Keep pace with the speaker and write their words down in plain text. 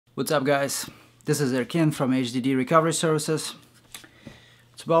What's up, guys? This is Erkin from HDD Recovery Services.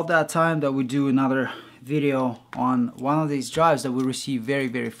 It's about that time that we do another video on one of these drives that we receive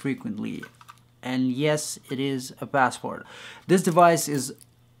very frequently. And yes, it is a passport. This device is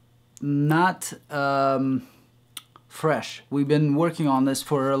not fresh. We've been working on this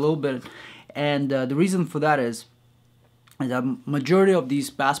for a little bit, and the reason for that is the majority of these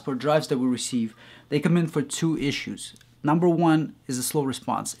passport drives that we receive, they come in for two issues. Number one is a slow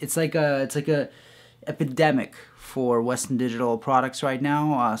response. It's like a epidemic for Western Digital products right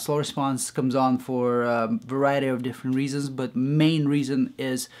now. Slow response comes on for a variety of different reasons, but main reason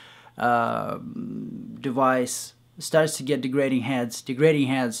is device starts to get degrading heads. Degrading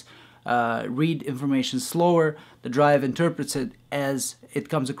heads read information slower. The drive interprets it as it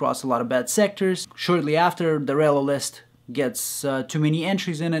comes across a lot of bad sectors. Shortly after, the RELO list gets too many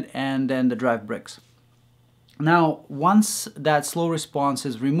entries in it, and then the drive breaks. Now, once that slow response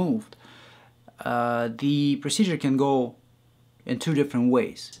is removed, the procedure can go in two different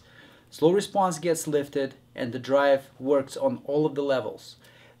ways. Slow response gets lifted and the drive works on all of the levels.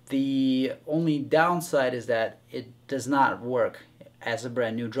 The only downside is that it does not work as a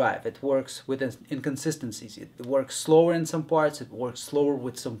brand new drive. It works with inconsistencies. It works slower in some parts, it works slower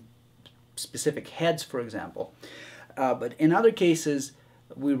with some specific heads, for example. But in other cases,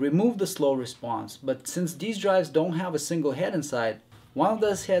 we remove the slow response, but since these drives don't have a single head inside, one of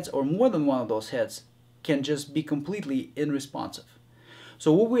those heads or more than one of those heads can just be completely unresponsive.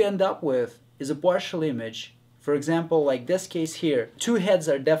 So what we end up with is a partial image. For example, like this case here, two heads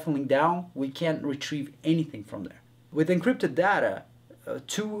are definitely down. We can't retrieve anything from there. With encrypted data,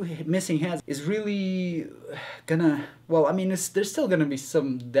 two missing heads is really gonna, well, I mean, there's still gonna be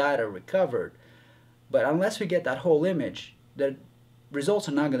some data recovered, but unless we get that whole image, the results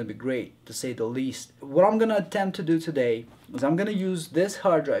are not going to be great, to say the least. What I'm going to attempt to do today is I'm going to use this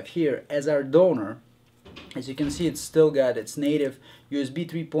hard drive here as our donor. As you can see, it's still got its native USB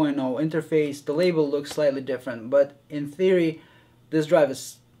 3.0 interface. The label looks slightly different, but in theory, this drive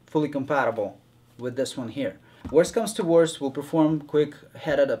is fully compatible with this one here. Worst comes to worst, we'll perform quick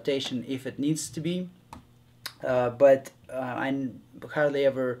head adaptation if it needs to be, but I hardly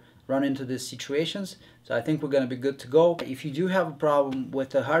ever run into these situations, so I think we're going to be good to go. If you do have a problem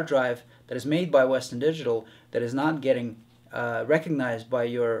with a hard drive that is made by Western Digital that is not getting recognized by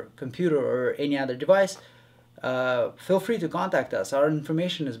your computer or any other device, feel free to contact us. Our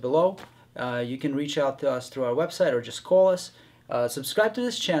information is below. You can reach out to us through our website or just call us. Subscribe to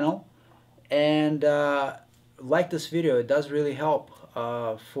this channel and like this video. It does really help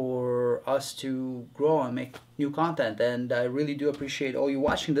for us to grow and make new content, and I really do appreciate all you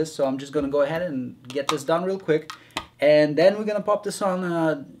watching this. So I'm just gonna go ahead and get this done real quick, and then we're gonna pop this on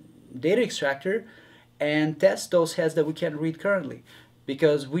a data extractor and test those heads that we can't read currently,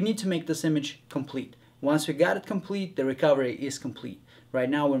 because we need to make this image complete. Once we got it complete, the recovery is complete. Right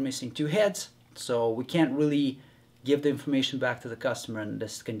now we're missing two heads, so we can't really give the information back to the customer in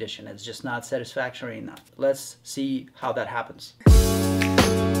this condition. It's just not satisfactory enough. Let's see how that happens.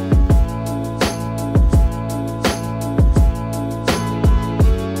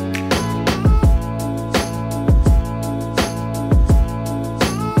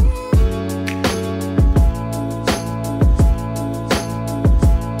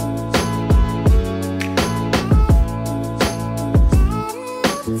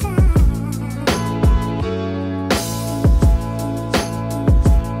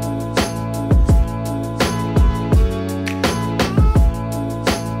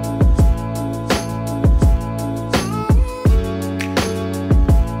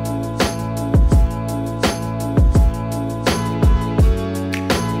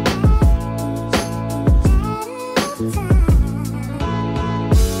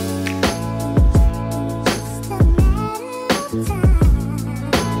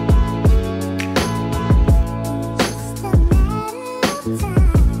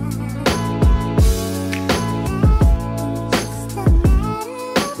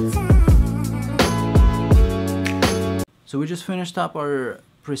 So we just finished up our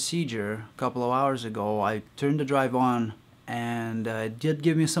procedure a couple of hours ago. I turned the drive on, and it did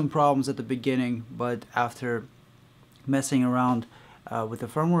give me some problems at the beginning, but after messing around with the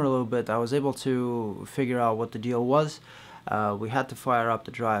firmware a little bit, I was able to figure out what the deal was. We had to fire up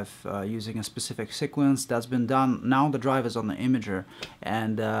the drive using a specific sequence. That's been done. Now the drive is on the imager,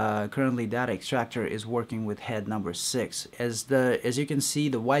 and currently data extractor is working with head number 6. As you can see,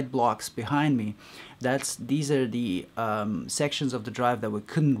 the white blocks behind me, these are the sections of the drive that we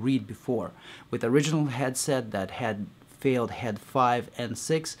couldn't read before. With the original headset that had failed head 5 and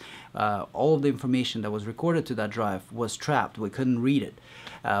 6. All of the information that was recorded to that drive was trapped. We couldn't read it.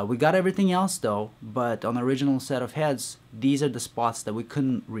 We got everything else though, but on the original set of heads, these are the spots that we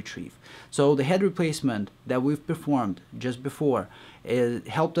couldn't retrieve. So the head replacement that we've performed just before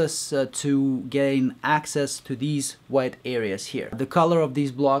helped us to gain access to these white areas here. The color of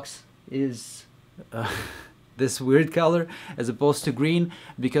these blocks is this weird color as opposed to green,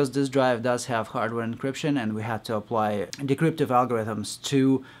 because this drive does have hardware encryption and we had to apply decryptive algorithms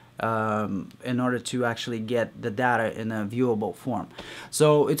to in order to actually get the data in a viewable form.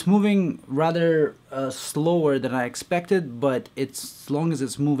 So it's moving rather slower than I expected, but as long as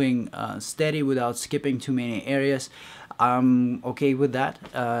it's moving steady without skipping too many areas, I'm okay with that.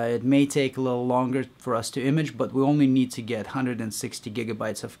 It may take a little longer for us to image, but we only need to get 160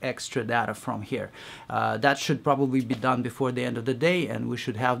 gigabytes of extra data from here. That should probably be done before the end of the day, and we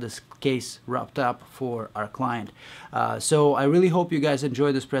should have this case wrapped up for our client. So I really hope you guys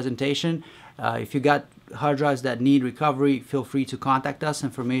enjoyed this presentation. If you got hard drives that need recovery, feel free to contact us.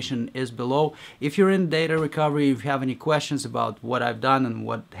 Information is below. If you're in data recovery, if you have any questions about what I've done and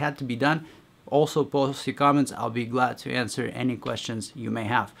what had to be done, also post your comments. I'll be glad to answer any questions you may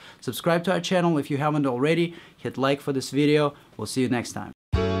have. Subscribe to our channel if you haven't already. Hit like for this video. We'll see you next time.